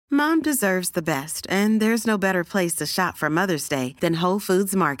Mom deserves the best, and there's no better place to shop for Mother's Day than Whole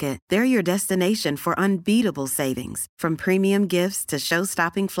Foods Market. They're your destination for unbeatable savings, from premium gifts to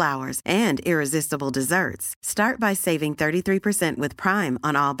show-stopping flowers and irresistible desserts. Start by saving 33% with Prime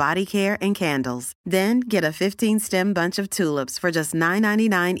on all body care and candles. Then get a 15-stem bunch of tulips for just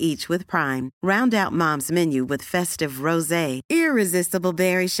 $9.99 each with Prime. Round out Mom's menu with festive rosé, irresistible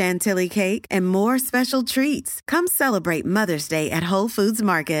berry chantilly cake, and more special treats. Come celebrate Mother's Day at Whole Foods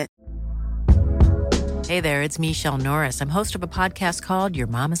Market. Hey there, it's Michelle Norris. I'm host of a podcast called Your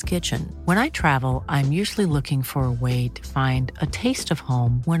Mama's Kitchen. When I travel, I'm usually looking for a way to find a taste of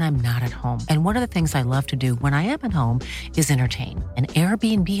home when I'm not at home. And one of the things I love to do when I am at home is entertain. And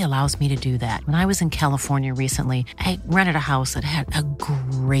Airbnb allows me to do that. When I was in California recently, I rented a house that had a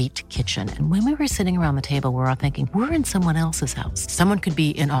great kitchen. And when we were sitting around the table, we were all thinking, we're in someone else's house. Someone could be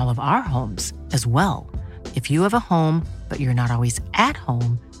in all of our homes as well. If you have a home, but you're not always at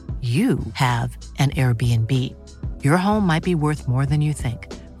home, you have an Airbnb. Your home might be worth more than you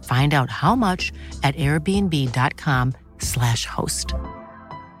think. Find out how much at airbnb.com/host.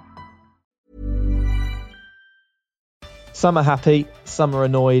 Some are happy, some are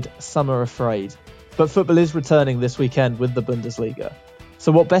annoyed, some are afraid. But football is returning this weekend with the Bundesliga.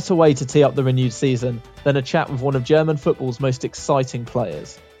 So what better way to tee up the renewed season than a chat with one of German football's most exciting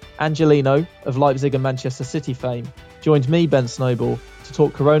players? Angelino, of Leipzig and Manchester City fame, joined me, Ben Snowball, to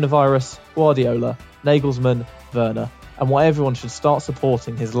talk coronavirus, Guardiola, Nagelsmann, Werner, and why everyone should start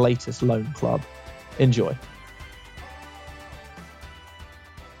supporting his latest loan club. Enjoy.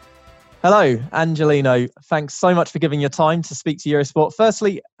 Hello, Angelino. Thanks so much for giving your time to speak to Eurosport.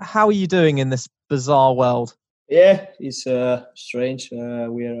 Firstly, how are you doing in this bizarre world? Yeah, it's strange.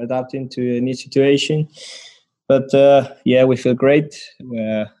 We are adapting to a new situation. But we feel great.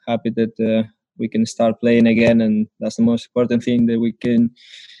 We're happy that we can start playing again, and that's the most important thing, that we can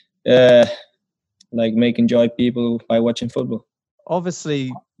enjoy people by watching football. Obviously,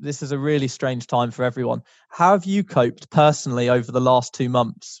 this is a really strange time for everyone. How have you coped personally over the last 2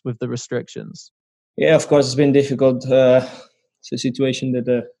 months with the restrictions? Yeah, of course, it's been difficult. It's a situation that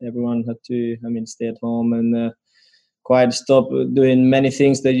everyone had to, stay at home and quite stop doing many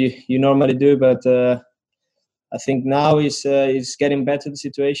things that you normally do. But I think now is getting better, the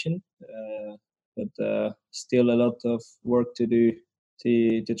situation, but still a lot of work to do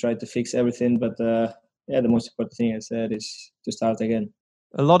to try to fix everything. But the most important thing I said is to start again.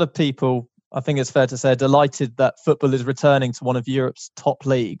 A lot of people, I think it's fair to say, are delighted that football is returning to one of Europe's top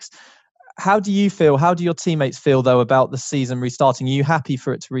leagues. How do you feel? How do your teammates feel, though, about the season restarting? Are you happy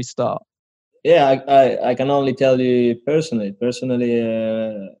for it to restart? Yeah, I can only tell you personally.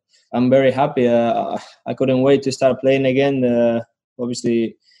 I'm very happy. I couldn't wait to start playing again.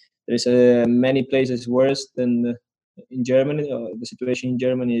 Obviously, there's many places worse than in Germany. The situation in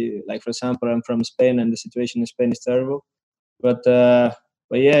Germany, like for example, I'm from Spain, and the situation in Spain is terrible. But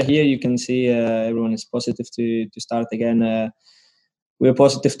yeah, here you can see everyone is positive to start again. We're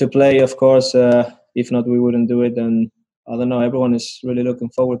positive to play, of course. If not, we wouldn't do it. And I don't know. Everyone is really looking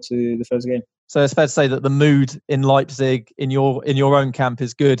forward to the first game. So it's fair to say that the mood in Leipzig, in your own camp,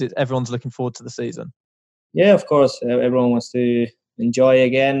 is good. Everyone's looking forward to the season. Yeah, of course. Everyone wants to enjoy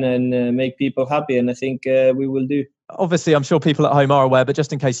again and make people happy, and I think we will do. Obviously, I'm sure people at home are aware, but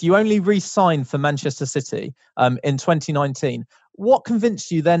just in case, you only re-signed for Manchester City in 2019. What convinced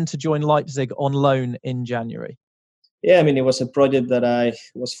you then to join Leipzig on loan in January? Yeah, it was a project that I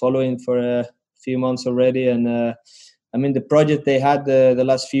was following for a few months already, and the project they had the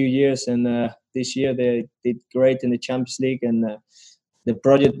last few years, and this year they did great in the Champions League, and the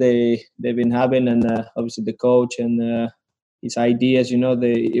project they've been having, and obviously the coach and his ideas,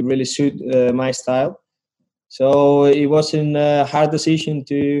 it really suit my style. So it wasn't a hard decision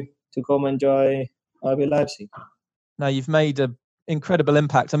to come and join RB Leipzig. Now, you've made an incredible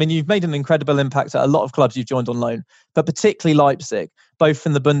impact. You've made an incredible impact at a lot of clubs you've joined on loan, but particularly Leipzig, both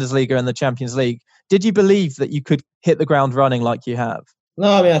in the Bundesliga and the Champions League. Did you believe that you could hit the ground running like you have?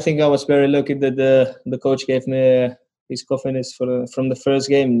 No, I think I was very lucky that the coach gave me his confidence from the first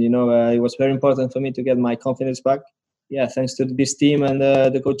game. It was very important for me to get my confidence back. Yeah, thanks to this team and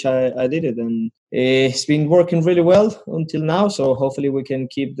the coach, I did it, and it's been working really well until now. So hopefully we can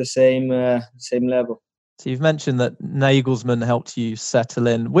keep the same level. So you've mentioned that Nagelsmann helped you settle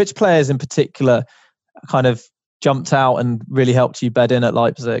in. Which players in particular kind of jumped out and really helped you bed in at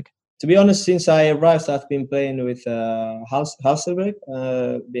Leipzig? To be honest, since I arrived, I've been playing with Halstenberg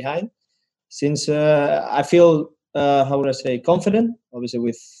behind. Since I feel, confident, obviously,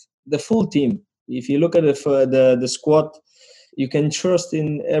 with the full team. If you look at the squad, you can trust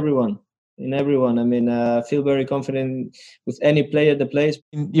in everyone. in everyone. I mean, I feel very confident with any player that plays.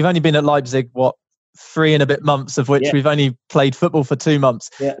 You've only been at Leipzig, 3 and a bit months, of which we've only played football for 2 months.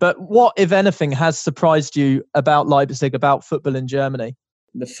 Yeah. But what, if anything, has surprised you about Leipzig, about football in Germany?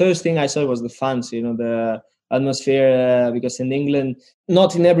 The first thing I saw was the fans, the atmosphere, because in England,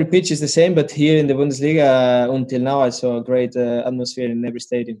 not in every pitch is the same, but here in the Bundesliga, until now, I saw a great atmosphere in every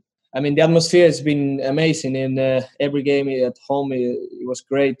stadium. I mean, the atmosphere has been amazing in every game at home. It was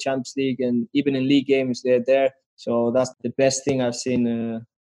great, Champions League, and even in league games, they're there. So that's the best thing I've seen.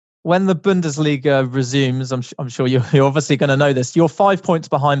 When the Bundesliga resumes, I'm sure you're obviously going to know this. You're 5 points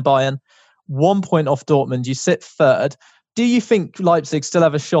behind Bayern, 1 point off Dortmund. You sit third. Do you think Leipzig still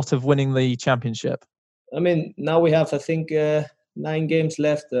have a shot of winning the championship? I mean, now we have, I think, 9 games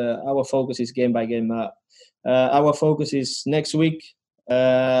left. Our focus is game by game. Our focus is next week.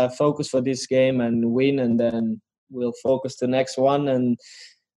 Focus for this game and win, and then we'll focus the next one, and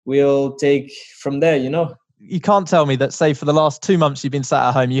we'll take from there. You can't tell me that, say, for the last 2 months you've been sat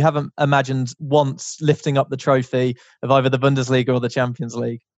at home, you haven't imagined once lifting up the trophy of either the Bundesliga or the Champions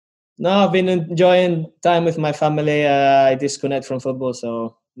League. No, I've been enjoying time with my family. I disconnect from football,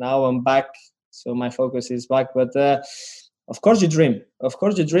 so now I'm back. So my focus is back. But of course you dream. It's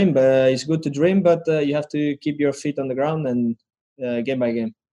good to dream, but you have to keep your feet on the ground and game by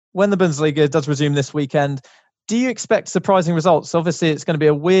game. When the Bundesliga does resume this weekend, do you expect surprising results? Obviously, it's going to be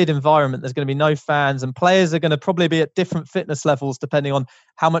a weird environment. There's going to be no fans, and players are going to probably be at different fitness levels depending on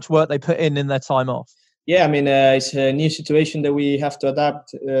how much work they put in their time off. Yeah, I mean, it's a new situation that we have to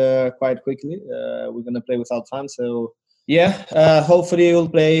adapt quite quickly. We're going to play without fans. So, hopefully we'll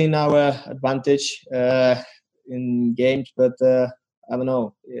play in our advantage in games. But I don't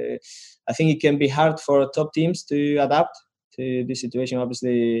know. I think it can be hard for top teams to adapt to this situation.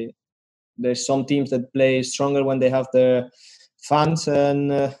 Obviously, there's some teams that play stronger when they have their fans,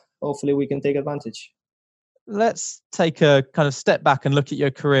 and hopefully we can take advantage. Let's take a kind of step back and look at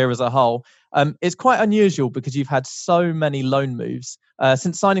your career as a whole. It's quite unusual because you've had so many loan moves.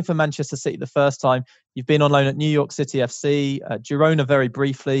 Since signing for Manchester City the first time, you've been on loan at New York City FC, Girona very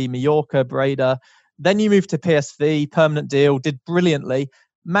briefly, Mallorca, Breda. Then you moved to PSV, permanent deal, did brilliantly.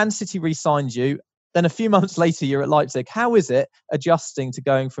 Man City re-signed you. Then a few months later, you're at Leipzig. How is it adjusting to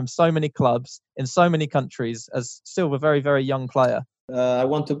going from so many clubs in so many countries as still a very, very young player? I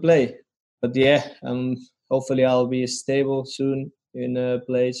want to play, but hopefully I'll be stable soon in a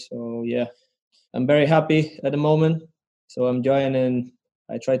place. So I'm very happy at the moment. So I'm enjoying, and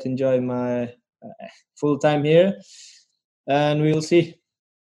I try to enjoy my full time here, and we'll see.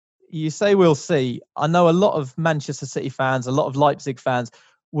 You say we'll see. I know a lot of Manchester City fans, a lot of Leipzig fans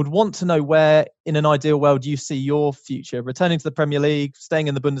would want to know where, in an ideal world, you see your future, returning to the Premier League, staying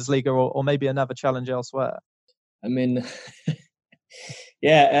in the Bundesliga, or maybe another challenge elsewhere. I mean,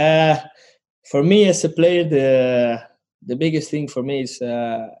 for me as a player, the biggest thing for me is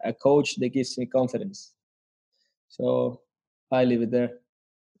a coach that gives me confidence. So I leave it there.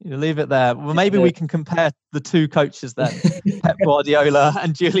 You leave it there. Well, maybe we can compare the two coaches then, Pep Guardiola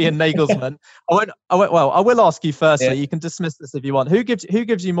and Julian Nagelsmann. I will ask you firstly. Yeah. You can dismiss this if you want. Who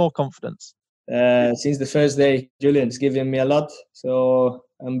gives you more confidence? Since the first day, Julian's given me a lot. So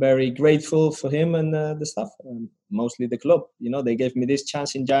I'm very grateful for him and the staff, and mostly the club. They gave me this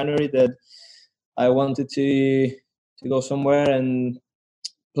chance in January that I wanted to go somewhere and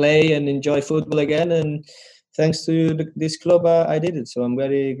play and enjoy football again, and thanks to this club, I did it. So I'm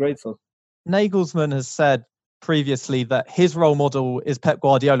very grateful. Nagelsmann has said previously that his role model is Pep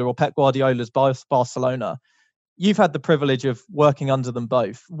Guardiola, or Pep Guardiola's Barcelona. You've had the privilege of working under them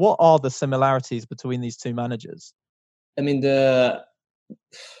both. What are the similarities between these two managers? I mean, I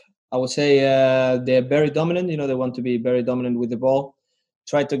would say they're very dominant. They want to be very dominant with the ball.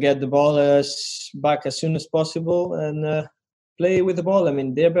 Try to get the ball back as soon as possible and play with the ball. I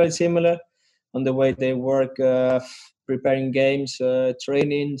mean, they're very similar on the way they work, preparing games,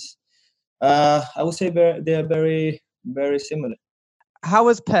 trainings. I would say they're very, very similar. How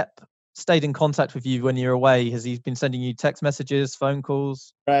has Pep stayed in contact with you when you're away? Has he been sending you text messages, phone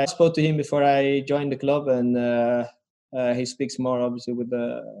calls? I spoke to him before I joined the club, and he speaks more, obviously, with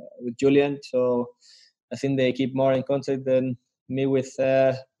Julian. So I think they keep more in contact than me with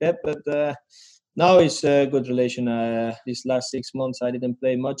Pep. But now it's a good relation. These last 6 months, I didn't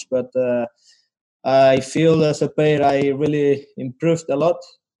play much, but I feel as a player I really improved a lot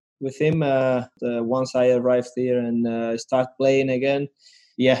with him. Once I arrived here and start playing again,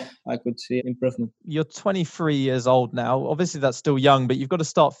 I could see improvement. You're 23 years old now. Obviously, that's still young, but you've got to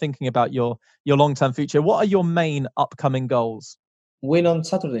start thinking about your long-term future. What are your main upcoming goals? Win on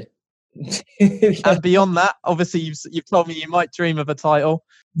Saturday. And beyond that, obviously, you've told me you might dream of a title.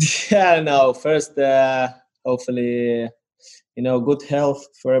 Yeah, no. First, hopefully, good health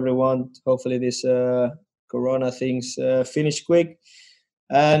for everyone. Hopefully, this Corona things finish quick,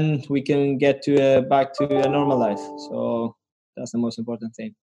 and we can get back to a normal life. So that's the most important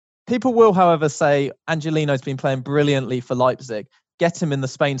thing. People will, however, say Angelino's been playing brilliantly for Leipzig. Get him in the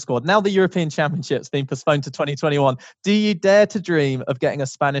Spain squad. Now the European Championship's been postponed to 2021. Do you dare to dream of getting a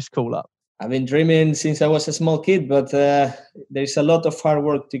Spanish call-up? I've been dreaming since I was a small kid, but there's a lot of hard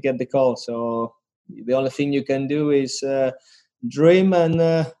work to get the call. So the only thing you can do is dream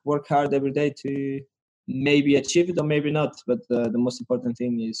and work hard every day to maybe achieve it or maybe not. But the most important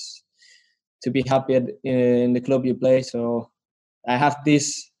thing is to be happy in the club you play. So I have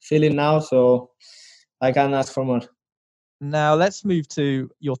this feeling now, so I can't ask for more. Now let's move to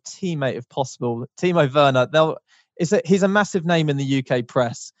your teammate, if possible, Timo Werner. He's a massive name in the UK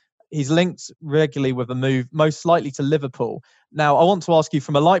press. He's linked regularly with a move, most likely to Liverpool. Now, I want to ask you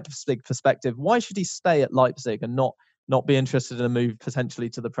from a Leipzig perspective, why should he stay at Leipzig and not be interested in a move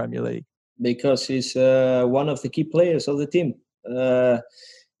potentially to the Premier League? Because he's one of the key players of the team.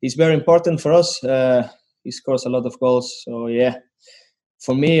 He's very important for us. He scores a lot of goals. So, yeah,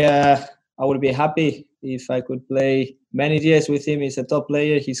 for me, I would be happy if I could play many years with him. He's a top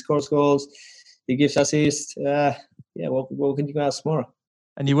player. He scores goals. He gives assists. What can you ask more?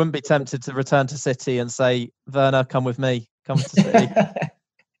 And you wouldn't be tempted to return to City and say, Werner, come with me. Come to City.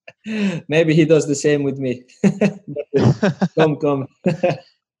 Maybe he does the same with me. Come.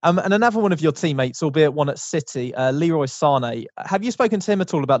 And another one of your teammates, albeit one at City, Leroy Sané. Have you spoken to him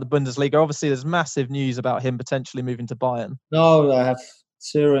at all about the Bundesliga? Obviously, there's massive news about him potentially moving to Bayern. No, I have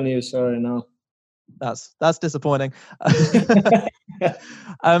zero news. Sorry, no. That's disappointing.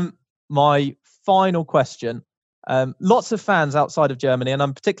 My final question. Lots of fans outside of Germany, and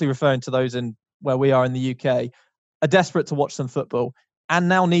I'm particularly referring to those in where we are in the UK, are desperate to watch some football and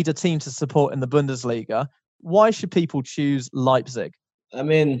now need a team to support in the Bundesliga. Why should people choose Leipzig? I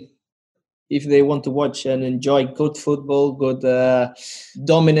mean, if they want to watch and enjoy good football, good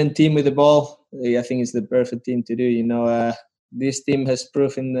dominant team with the ball, I think it's the perfect team to do. This team has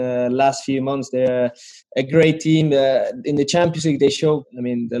proved in the last few months they're a great team. In the Champions League, they showed,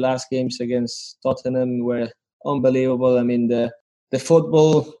 the last games against Tottenham were unbelievable. The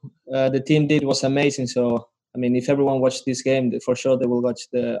football the team did was amazing. So, if everyone watched this game, for sure they will watch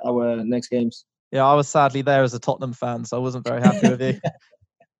our next games. Yeah, I was sadly there as a Tottenham fan, so I wasn't very happy with you.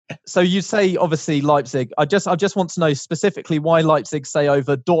 So you say, obviously, Leipzig. I just want to know specifically why Leipzig say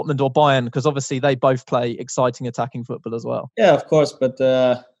over Dortmund or Bayern, because obviously they both play exciting attacking football as well. Yeah, of course. But,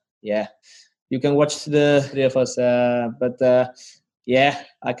 you can watch the three of us. I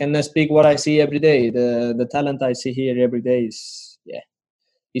can speak what I see every day. The talent I see here every day is,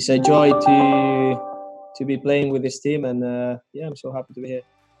 it's a joy to be playing with this team. And, I'm so happy to be here.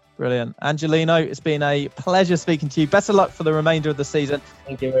 Brilliant. Angelino, it's been a pleasure speaking to you. Best of luck for the remainder of the season.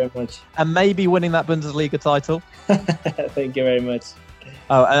 Thank you very much. And maybe winning that Bundesliga title. Thank you very much.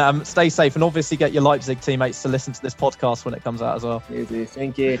 Oh, and stay safe and obviously get your Leipzig teammates to listen to this podcast when it comes out as well. Easy.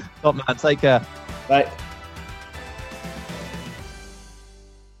 Thank you. Top man, take care. Bye.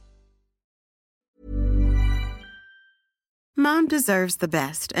 Mom deserves the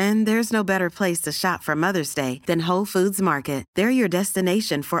best, and there's no better place to shop for Mother's Day than Whole Foods Market. They're your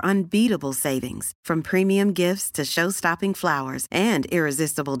destination for unbeatable savings, from premium gifts to show-stopping flowers and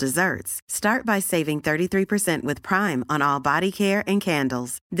irresistible desserts. Start by saving 33% with Prime on all body care and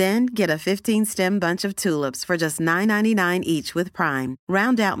candles. Then get a 15-stem bunch of tulips for just $9.99 each with Prime.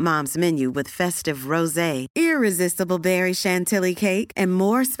 Round out Mom's menu with festive rosé, irresistible berry chantilly cake, and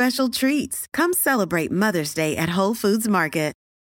more special treats. Come celebrate Mother's Day at Whole Foods Market.